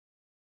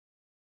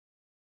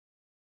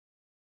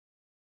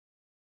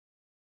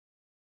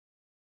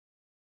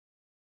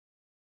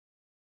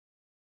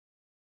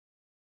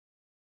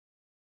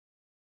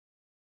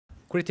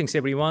Greetings,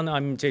 everyone.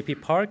 I'm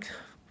JP Park,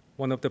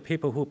 one of the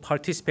people who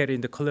participated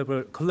in the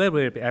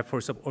collaborative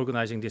efforts of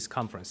organizing this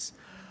conference.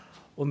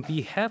 On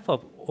behalf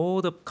of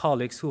all the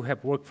colleagues who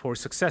have worked for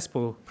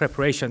successful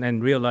preparation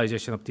and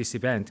realization of this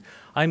event,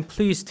 I'm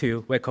pleased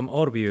to welcome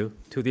all of you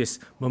to this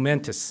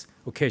momentous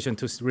occasion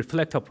to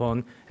reflect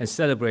upon and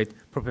celebrate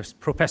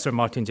Professor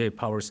Martin J.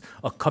 Powers'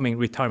 upcoming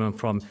retirement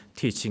from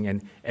teaching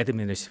and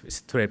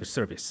administrative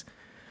service.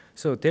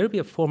 So there will be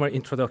a formal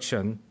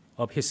introduction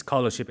of his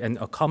scholarship and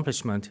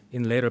accomplishment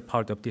in later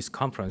part of this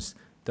conference.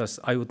 Thus,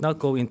 I would not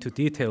go into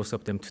details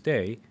of them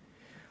today.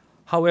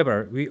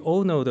 However, we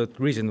all know the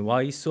reason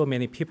why so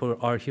many people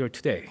are here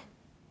today,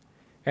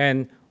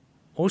 and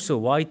also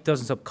why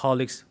dozens of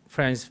colleagues,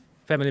 friends,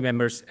 family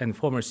members, and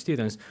former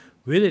students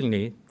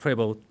willingly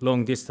travel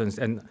long distance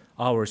and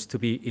hours to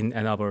be in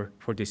Ann Arbor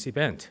for this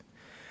event.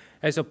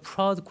 As a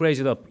proud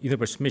graduate of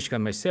University of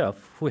Michigan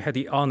myself, who had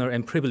the honor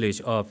and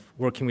privilege of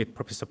working with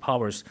Professor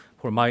Powers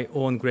for my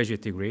own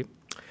graduate degree,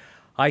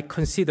 I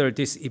consider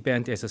this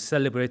event as a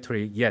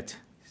celebratory yet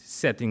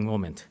saddening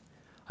moment.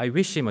 I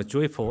wish him a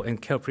joyful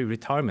and carefree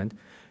retirement,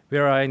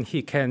 wherein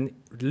he can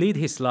lead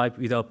his life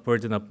without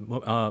burden of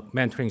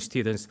mentoring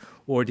students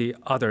or the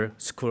other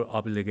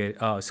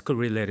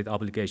school-related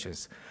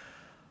obligations.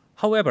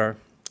 However,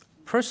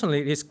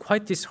 personally, it is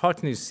quite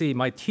disheartening to see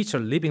my teacher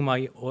leaving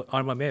my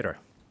alma mater.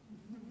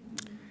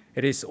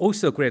 It is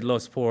also a great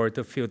loss for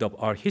the field of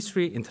art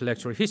history,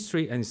 intellectual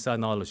history, and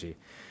Sinology.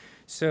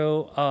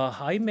 So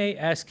I may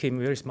ask him,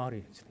 where is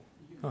Marty?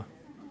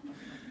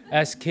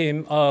 Ask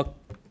him a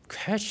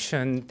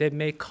question that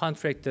may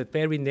contradict the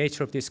very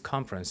nature of this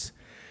conference.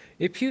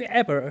 If you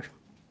have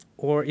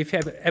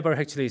ever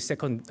actually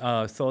second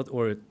thought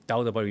or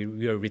doubt about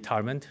your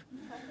retirement,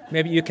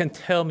 maybe you can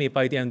tell me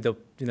by the end of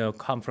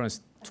conference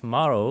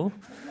tomorrow.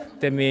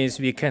 That means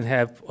we can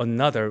have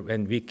another,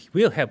 and we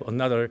will have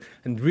another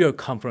and real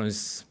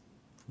conference,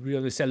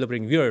 really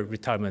celebrating your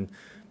retirement,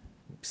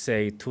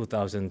 say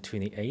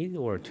 2028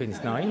 or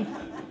 29.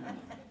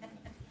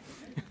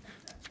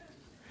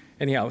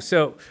 Anyhow,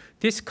 so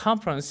this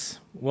conference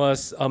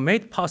was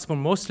made possible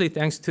mostly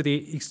thanks to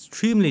the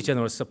extremely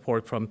generous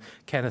support from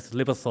Kenneth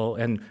Lieberthal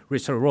and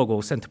Richard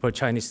Rogel Center for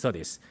Chinese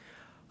Studies.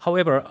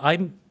 However,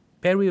 I'm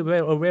very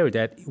well aware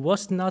that it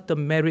was not the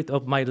merit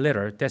of my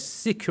letter that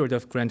secured the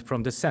grant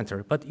from the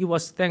center, but it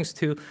was thanks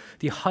to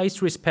the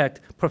highest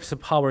respect Professor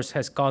Powers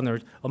has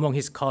garnered among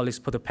his colleagues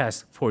for the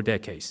past 4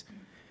 decades.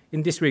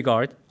 In this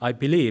regard, I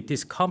believe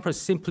this conference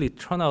simply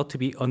turned out to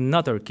be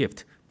another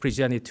gift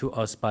presented to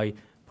us by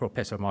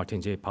Professor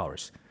Martin J.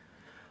 Powers.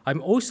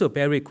 I'm also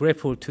very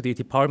grateful to the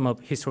Department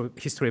of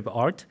History of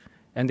Art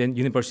and then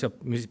University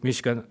of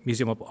Michigan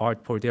Museum of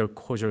Art for their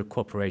cordial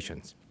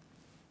cooperation.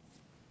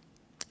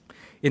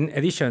 In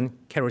addition,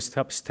 Carol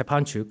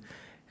Stepanchuk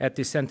at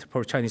the Center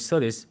for Chinese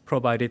Studies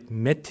provided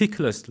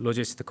meticulous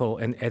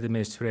logistical and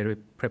administrative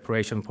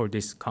preparation for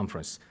this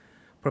conference.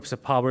 Professor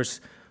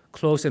Powers'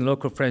 close and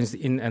local friends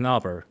in Ann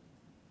Arbor,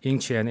 Ying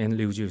Qian and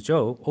Liu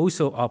Zhou,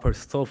 also offered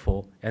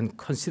thoughtful and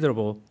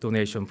considerable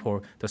donation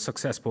for the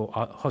successful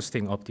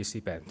hosting of this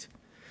event.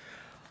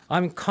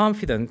 I'm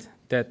confident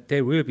that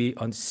there will be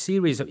a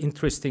series of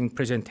interesting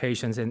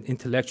presentations and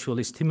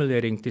intellectually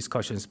stimulating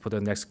discussions for the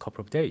next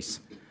couple of days.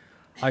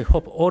 I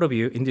hope all of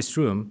you in this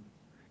room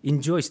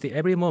enjoys the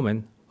every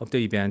moment of the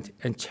event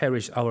and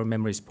cherish our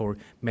memories for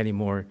many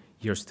more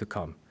years to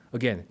come.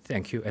 Again,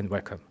 thank you and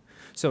welcome.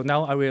 So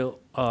now I will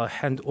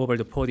hand over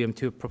the podium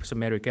to Professor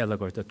Mary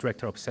Gallagher, the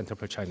Director of Center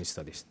for Chinese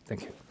Studies.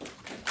 Thank you.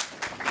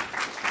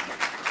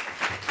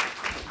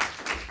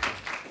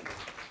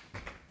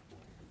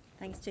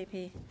 Thanks,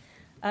 JP.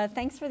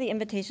 Thanks for the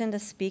invitation to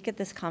speak at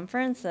this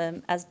conference.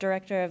 As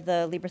director of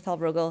the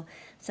Lieberthal-Rogel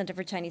Center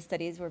for Chinese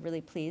Studies, we're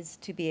really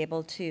pleased to be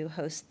able to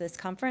host this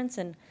conference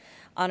and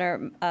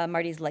honor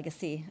Marty's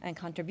legacy and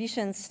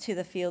contributions to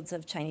the fields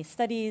of Chinese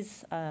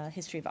studies,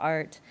 history of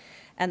art,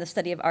 and the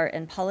study of art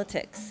and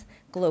politics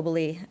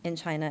globally in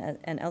China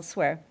and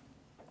elsewhere.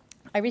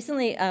 I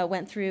recently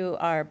went through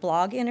our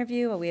blog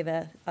interview. We have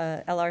a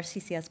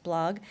LRCCS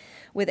blog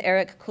with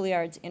Eric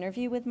Couilliard's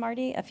interview with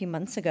Marty a few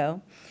months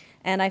ago.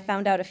 And I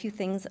found out a few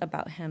things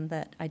about him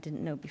that I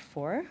didn't know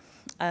before.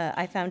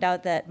 I found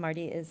out that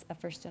Marty is a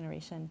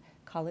first-generation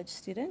college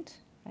student,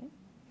 right?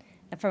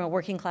 And from a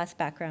working-class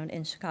background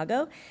in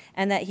Chicago,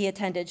 and that he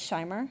attended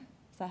Shimer,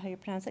 is that how you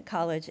pronounce it,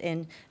 college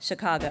in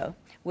Chicago,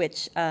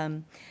 which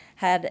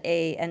had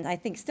and I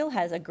think still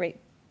has, a great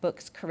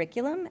books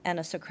curriculum and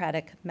a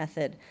Socratic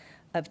method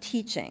of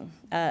teaching.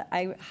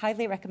 I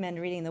highly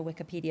recommend reading the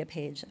Wikipedia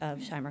page of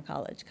Shimer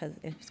College because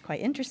it's quite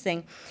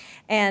interesting.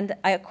 And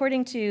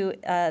according to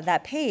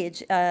that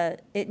page,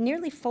 it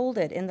nearly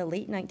folded in the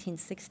late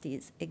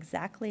 1960s,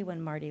 exactly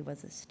when Marty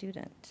was a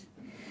student.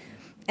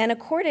 And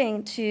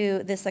according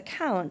to this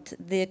account,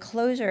 the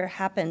closure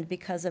happened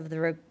because of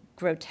the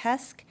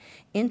grotesque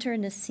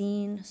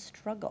internecine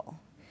struggle,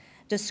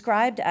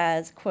 described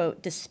as,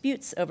 quote,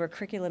 disputes over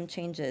curriculum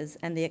changes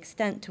and the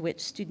extent to which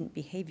student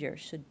behavior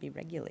should be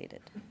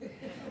regulated.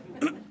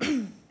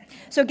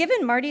 So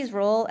given Marty's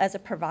role as a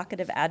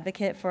provocative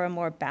advocate for a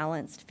more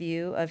balanced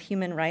view of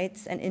human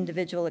rights and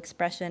individual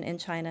expression in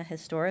China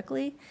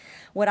historically,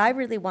 what I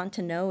really want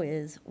to know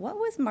is, what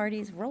was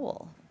Marty's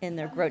role in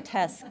their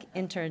grotesque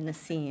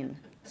internecine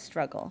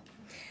struggle?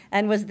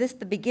 And was this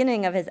the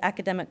beginning of his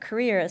academic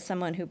career as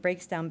someone who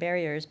breaks down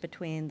barriers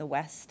between the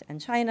West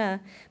and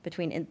China,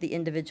 between the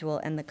individual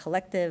and the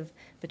collective,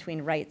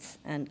 between rights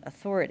and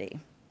authority?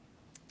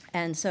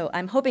 And so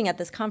I'm hoping at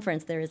this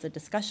conference there is a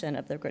discussion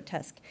of the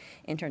grotesque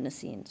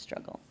internecine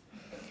struggle.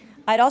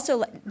 I'd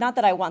also, not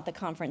that I want the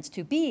conference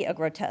to be a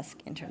grotesque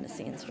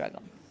internecine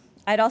struggle.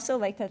 I'd also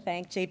like to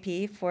thank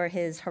JP for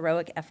his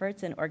heroic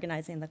efforts in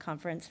organizing the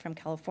conference from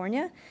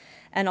California,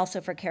 and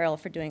also for Carol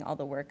for doing all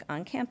the work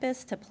on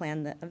campus to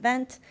plan the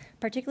event,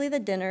 particularly the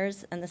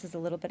dinners, and this is a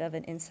little bit of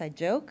an inside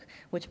joke,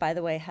 which, by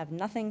the way, have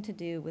nothing to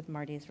do with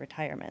Marty's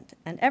retirement,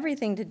 and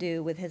everything to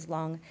do with his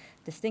long,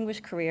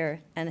 distinguished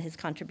career and his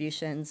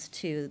contributions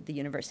to the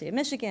University of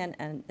Michigan,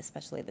 and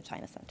especially the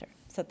China Center.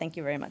 So thank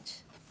you very much.